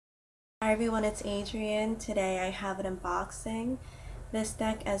Hi everyone, it's Adrienne. Today I have an unboxing. This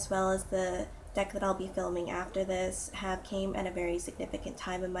deck, as well as the deck that I'll be filming after this, have came at a very significant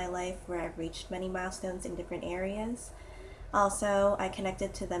time in my life where I've reached many milestones in different areas. Also, I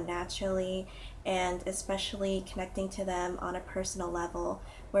connected to them naturally, and especially connecting to them on a personal level,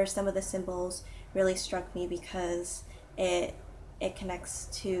 where some of the symbols really struck me because it connects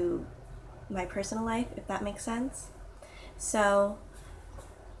to my personal life, if that makes sense. So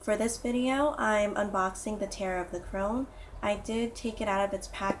for this video, I'm unboxing the Tarot of the Crone. I did take it out of its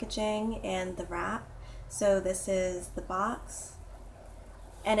packaging and the wrap, so this is the box.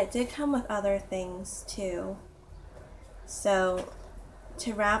 And it did come with other things too. So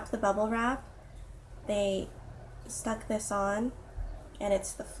to wrap the bubble wrap, they stuck this on, and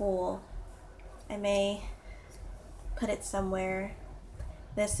it's the Fool. I may put it somewhere.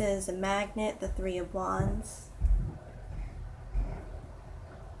 This is a magnet, the Three of Wands.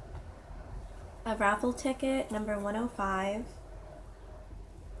 A raffle ticket, number 105,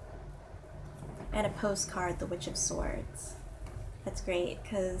 and a postcard, the Witch of Swords. That's great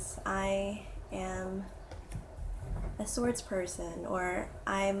because I am a swords person, or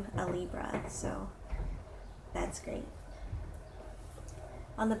I'm a Libra, so that's great.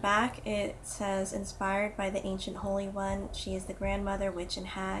 On the back it says, inspired by the ancient Holy One, she is the grandmother, witch, and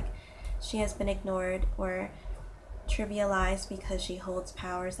hag. She has been ignored or trivialized because she holds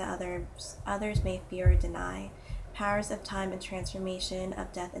powers that others may fear or deny. Powers of time and transformation,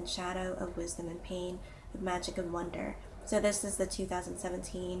 of death and shadow, of wisdom and pain, of magic and wonder. So this is the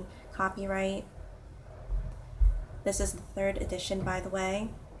 2017 copyright. This is the 3rd edition, by the way.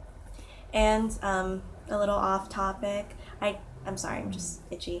 And a little off topic, I'm sorry, I'm just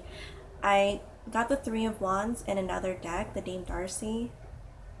itchy. I got the Three of Wands in another deck, the Dame Darcy.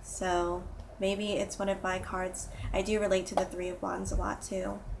 So maybe it's one of my cards. I do relate to the Three of Wands a lot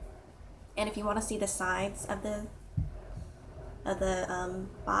too. And if you want to see the sides of the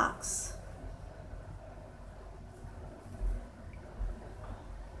box,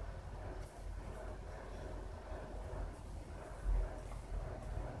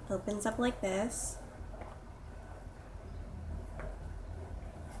 opens up like this.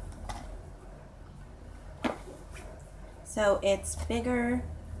 So it's bigger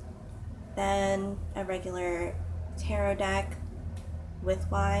than a regular tarot deck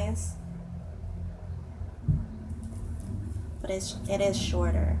width-wise, but it is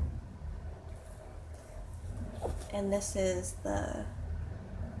shorter. And this is the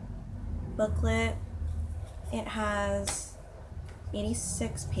booklet. It has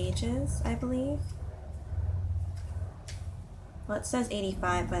 86 pages, I believe. Well, it says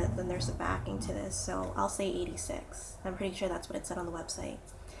 85, but then there's a backing to this, so I'll say 86. I'm pretty sure that's what it said on the website.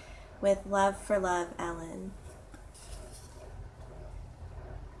 With love for love, Ellen.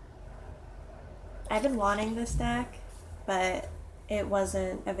 I've been wanting this deck, but it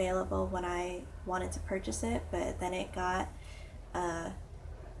wasn't available when I wanted to purchase it, but then it got, the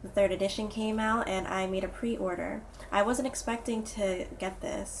 3rd edition came out, and I made a pre-order. I wasn't expecting to get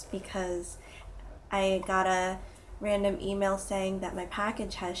this because I got a random email saying that my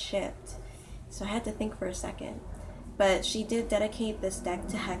package has shipped, so I had to think for a second. But she did dedicate this deck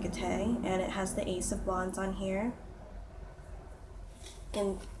to Hecate, and it has the Ace of Wands on here,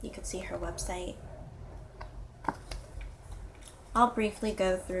 and you can see her website. I'll briefly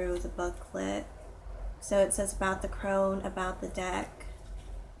go through the booklet. So it says about the Crone, about the deck.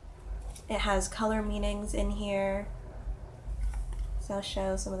 It has color meanings in here, so I'll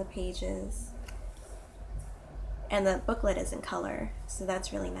show some of the pages. And the booklet is in color, so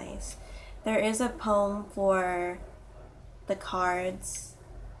that's really nice. There is a poem for the cards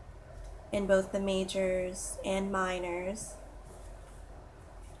in both the majors and minors.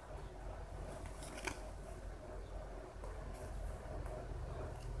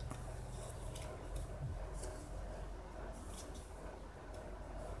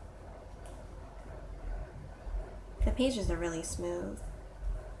 The pages are really smooth.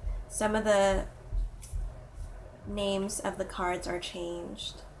 Some of the names of the cards are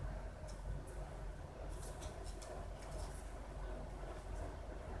changed.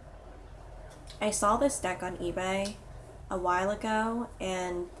 I saw this deck on eBay a while ago,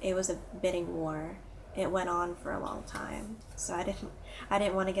 and it was a bidding war. It went on for a long time, so I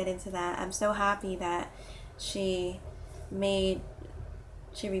didn't want to get into that. I'm so happy that she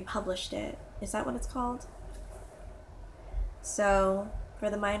republished it. Is that what it's called? So for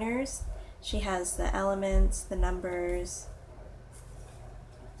the minors, she has the elements, the numbers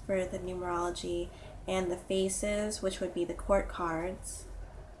for the numerology, and the faces, which would be the court cards.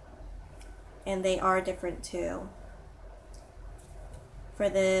 And they are different too. for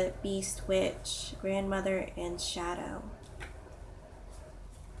the Beast, Witch, Grandmother, and Shadow.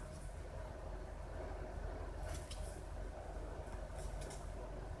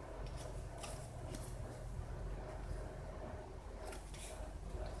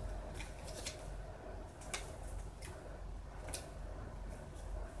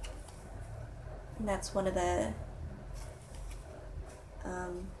 And that's one of the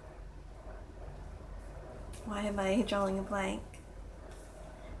why am I drawing a blank?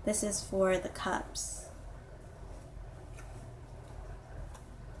 This is for the cups.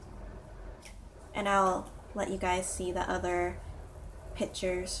 And I'll let you guys see the other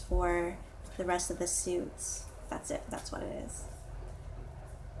pictures for the rest of the suits. That's it, that's what it is.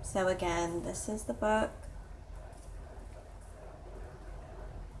 So again, this is the book.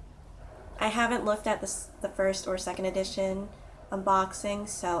 I haven't looked at the first or second edition unboxing,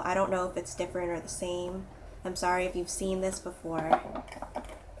 so I don't know if it's different or the same. I'm sorry if you've seen this before.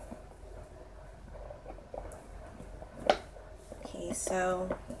 Okay, so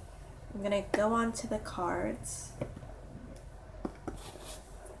I'm gonna go on to the cards.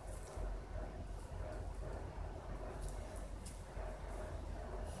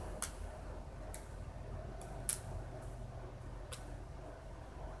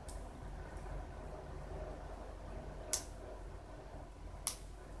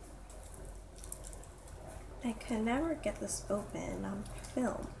 I can never get this open on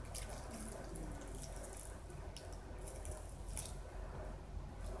film.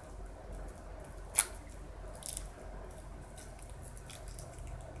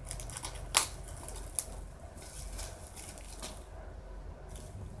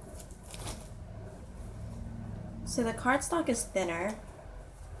 So the cardstock is thinner.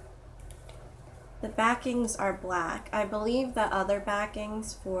 The backings are black. I believe the other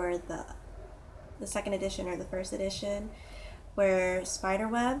backings for the second edition or the first edition were spider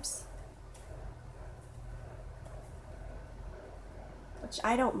webs, which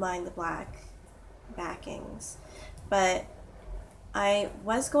I don't mind the black backings, but I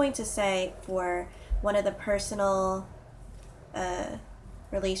was going to say for one of the personal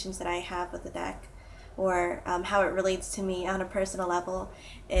relations that I have with the deck, or how it relates to me on a personal level,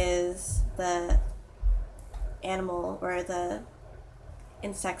 is the animal or the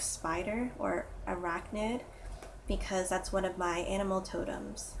insect spider or arachnid, because that's one of my animal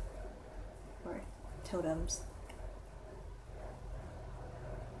totems or totems.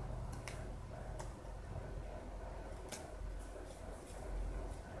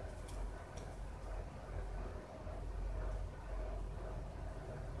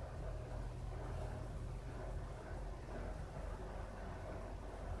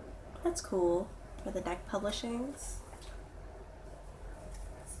 That's cool for the deck publishings.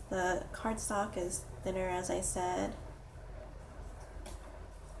 The cardstock is thinner, as I said.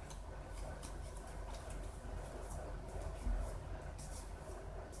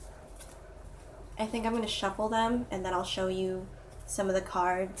 I think I'm going to shuffle them and then I'll show you some of the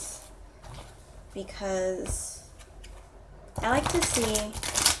cards, because I like to see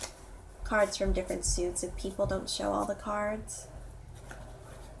cards from different suits if people don't show all the cards.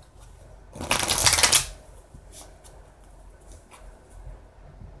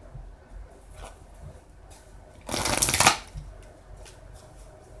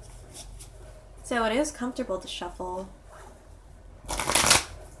 So it is comfortable to shuffle.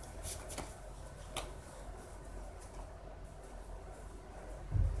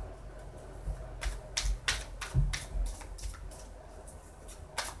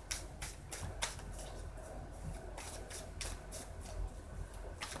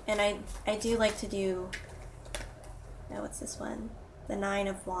 And I do like to do, now what's this one? The Nine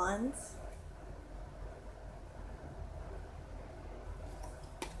of Wands.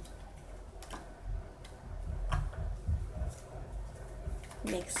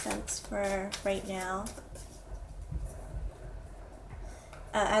 Makes sense for right now.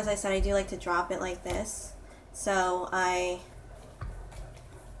 As I said, I do like to drop it like this, so I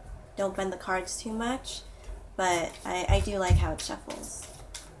don't bend the cards too much, but I do like how it shuffles.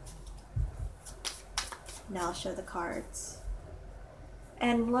 Now I'll show the cards.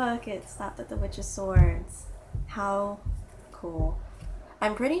 And look, it's stopped at the Witch of Swords. How cool.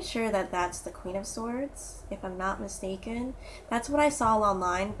 I'm pretty sure that that's the Queen of Swords, if I'm not mistaken. That's what I saw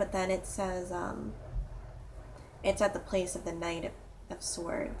online, but then it says it's at the place of the Knight of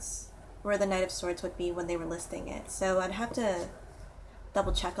Swords, where the Knight of Swords would be when they were listing it. So I'd have to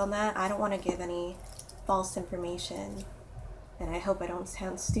double check on that. I don't want to give any false information, and I hope I don't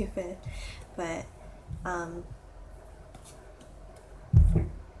sound stupid, but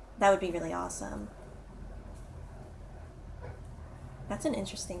that would be really awesome. That's an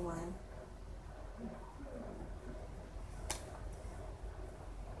interesting one.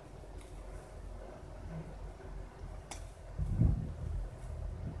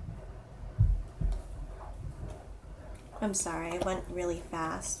 I'm sorry, I went really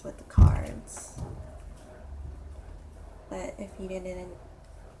fast with the cards. But if you didn't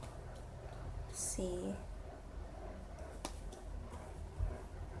see,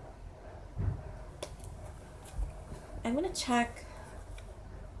 I'm gonna check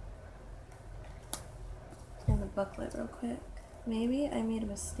in the booklet real quick. Maybe I made a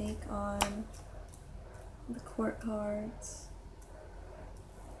mistake on the court cards.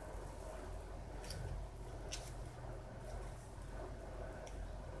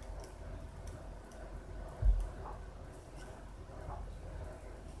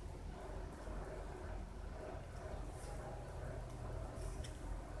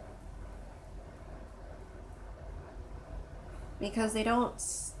 Because they don't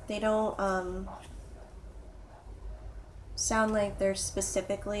sound like they're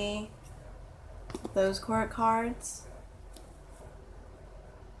specifically those court cards,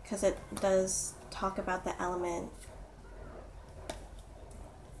 because it does talk about the element,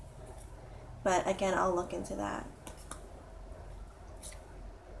 but again, I'll look into that.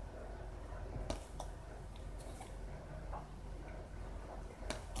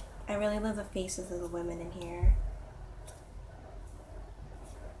 I really love the faces of the women in here.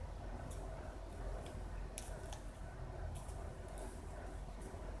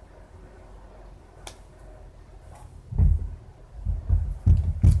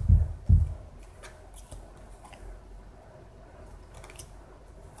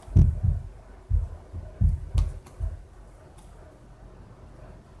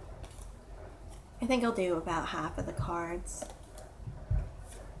 I think I'll do about half of the cards.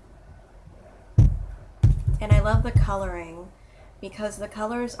 And I love the coloring because the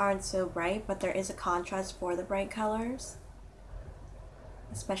colors aren't so bright, but there is a contrast for the bright colors.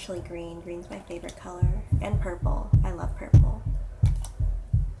 Especially green. Green's my favorite color. And purple. I love purple.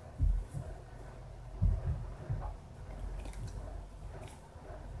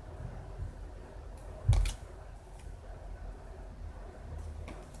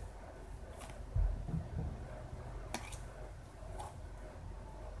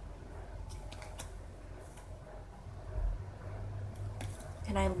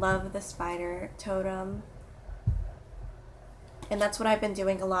 And I love the spider totem. And that's what I've been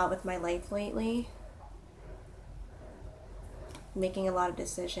doing a lot with my life lately. Making a lot of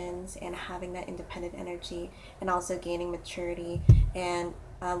decisions and having that independent energy, and also gaining maturity, and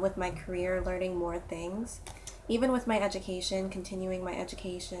with my career, learning more things. Even with my education, continuing my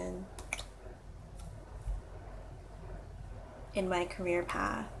education in my career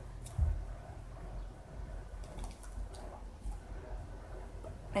path.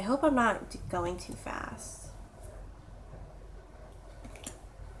 I hope I'm not going too fast.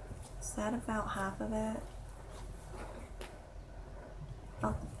 Is that about half of it?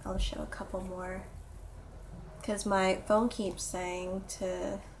 I'll show a couple more. Because my phone keeps saying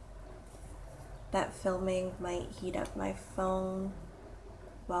that filming might heat up my phone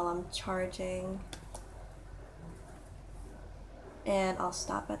while I'm charging. And I'll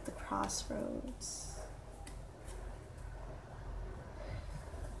stop at the crossroads.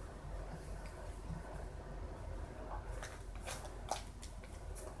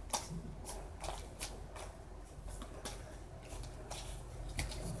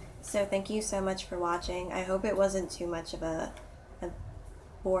 So thank you so much for watching. I hope it wasn't too much of a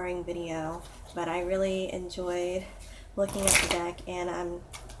boring video, but I really enjoyed looking at the deck, and I'm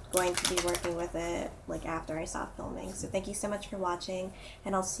going to be working with it like after I stop filming. So thank you so much for watching,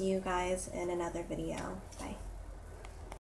 and I'll see you guys in another video. Bye.